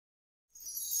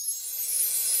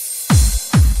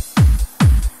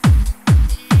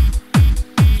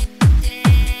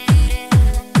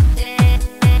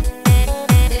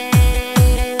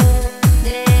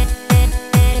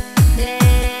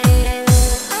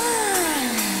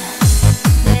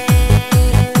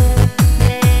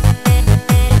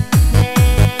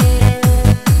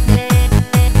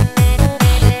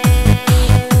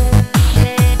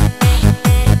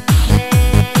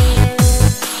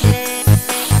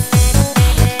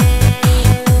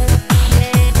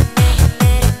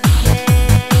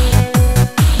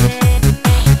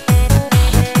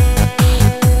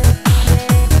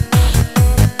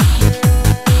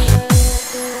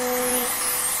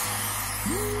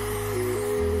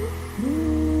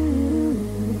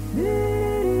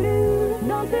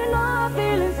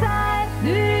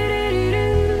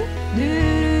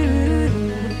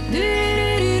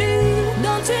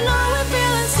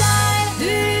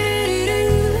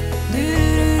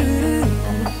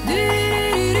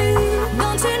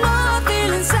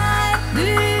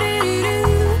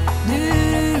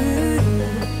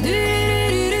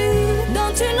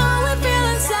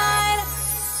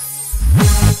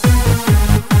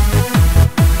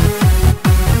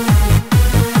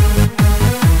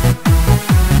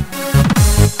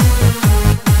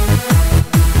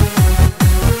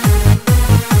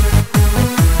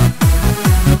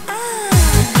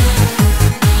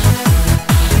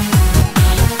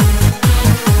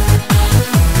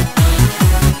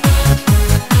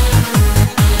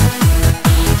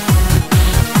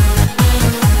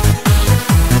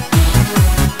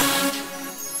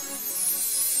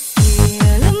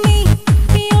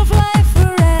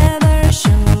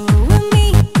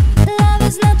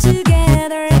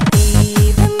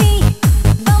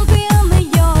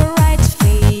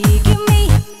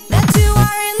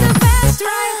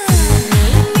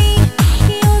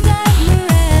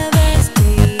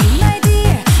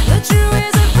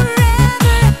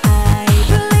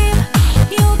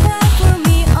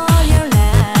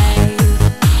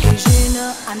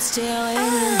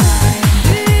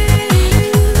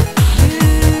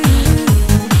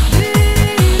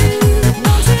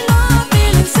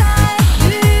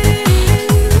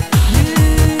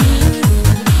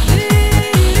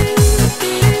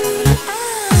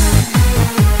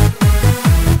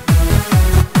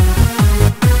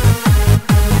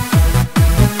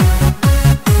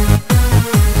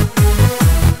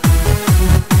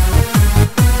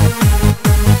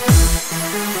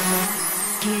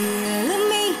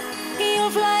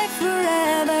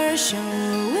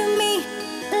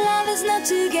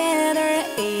together,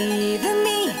 even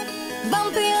me,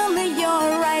 bumping into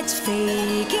your right,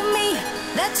 faking me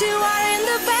that you are in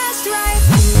the best right.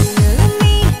 Feeling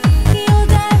me, you'll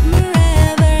dive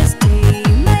forever, stay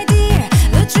my dear,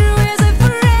 the truth is it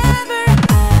forever.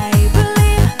 I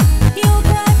believe you'll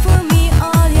cry for me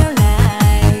all your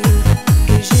life,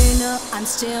 'cause you know I'm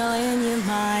still in your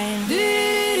mind.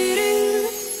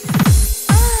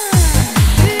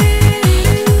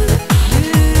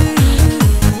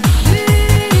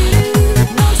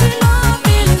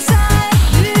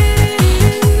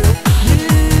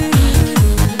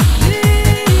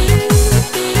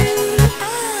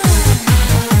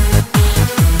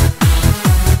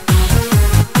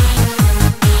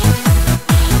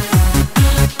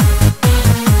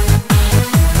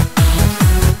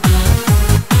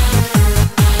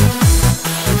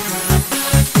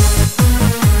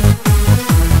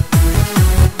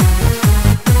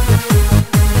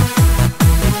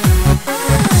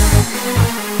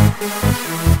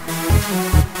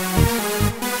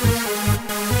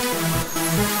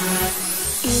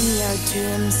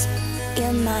 Dreams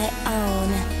in my own,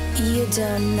 you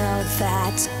don't know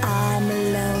that I'm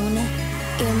alone.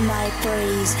 In my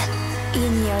praise,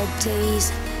 in your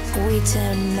days, we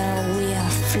don't know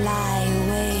we'll fly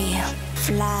away,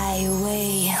 fly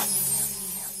away.